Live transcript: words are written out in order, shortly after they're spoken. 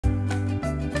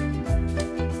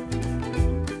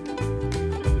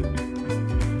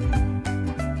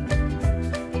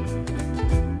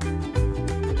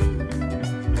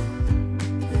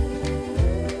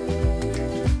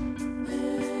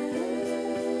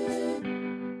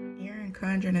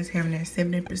Condren is having their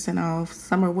 70% off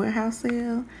summer warehouse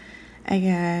sale. I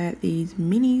got these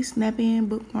mini snap-in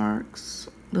bookmarks,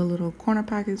 the little corner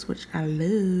pockets, which I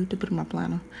love to put in my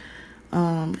planner.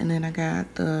 And then I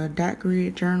got the dot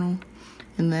grid journal,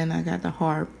 and then I got the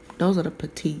hard. Those are the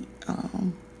petite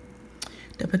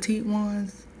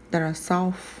ones that are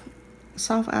soft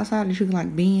outside that you can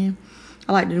like bend.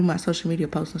 I like to do my social media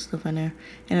posts and stuff in there.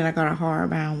 And then I got a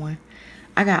hardbound one.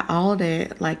 I got all of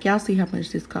that. Like, y'all see how much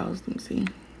this costs. Let me see.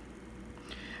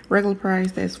 Regular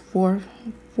price, that's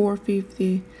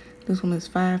 $4.50. This one is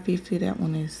 $5.50. That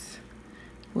one is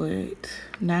what,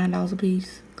 $9 a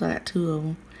piece. Got two of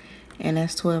them, and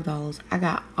that's $12. I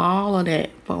got all of that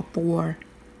for four.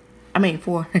 I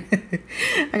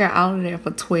got all of that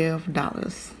for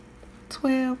 $12.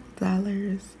 $12,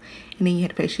 and then you had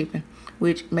to pay shipping,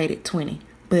 which made it $20.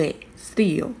 But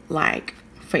still, like,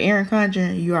 for Erin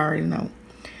Condren, you already know.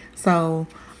 So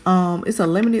it's a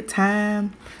limited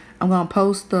time. I'm gonna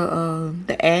post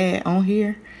the ad on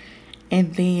here.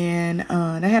 And then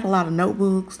they had a lot of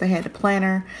notebooks. They had the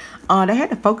planner. They had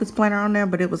the focus planner on there,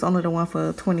 but it was only the one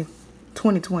for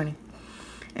 2020.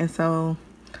 And so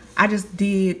I just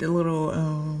did the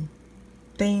little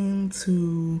thing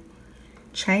to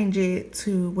change it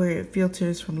to where it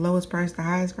filters from lowest price to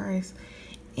highest price.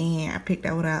 And I picked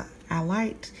out what I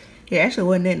liked. It actually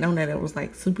wasn't that on that it was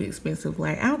like super expensive.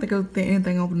 Like, I don't think it was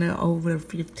anything over there over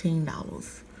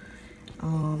 $15.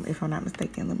 If I'm not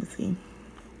mistaken. Let me see.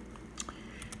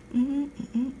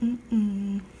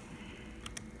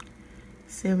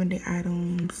 70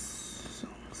 items. So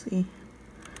let's see.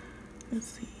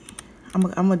 I'm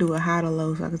gonna do a high to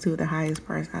low so I can see what the highest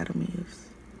price item is.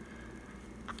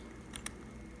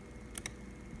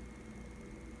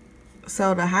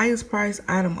 So the highest price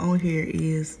item on here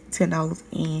is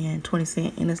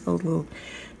 $10.20, and it's those little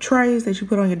trays that you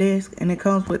put on your desk, and it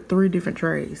comes with 3 different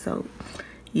trays. So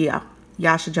yeah,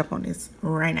 y'all should jump on this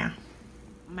right now.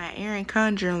 My Erin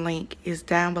Condren link is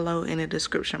down below in the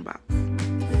description box.